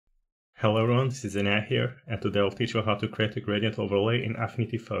Hello everyone, this is Ania here, and today I'll teach you how to create a gradient overlay in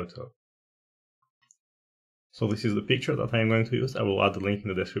Affinity Photo. So this is the picture that I am going to use. I will add the link in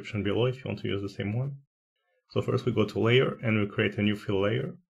the description below if you want to use the same one. So first we go to Layer and we create a new fill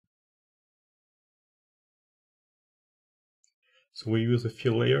layer. So we use a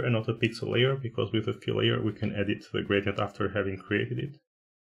fill layer and not a pixel layer because with a fill layer we can edit the gradient after having created it.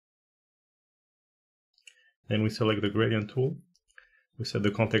 Then we select the gradient tool. We set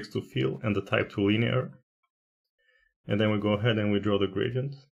the context to fill and the type to linear. And then we go ahead and we draw the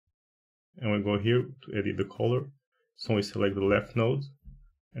gradient. And we go here to edit the color. So we select the left node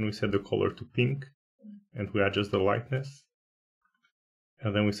and we set the color to pink and we adjust the lightness.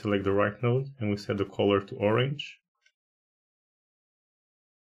 And then we select the right node and we set the color to orange.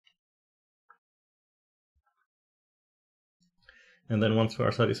 And then once we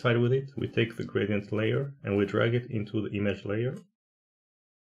are satisfied with it, we take the gradient layer and we drag it into the image layer.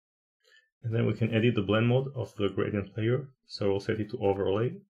 And then we can edit the blend mode of the gradient layer, so we'll set it to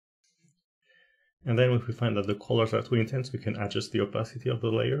overlay. And then if we find that the colors are too intense, we can adjust the opacity of the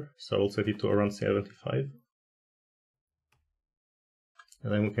layer, so we'll set it to around 75.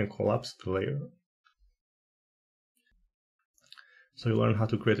 And then we can collapse the layer. So you learn how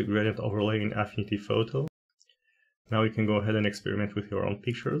to create a gradient overlay in Affinity Photo. Now you can go ahead and experiment with your own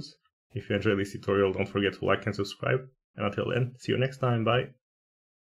pictures. If you enjoyed this tutorial, don't forget to like and subscribe. And until then, see you next time, bye!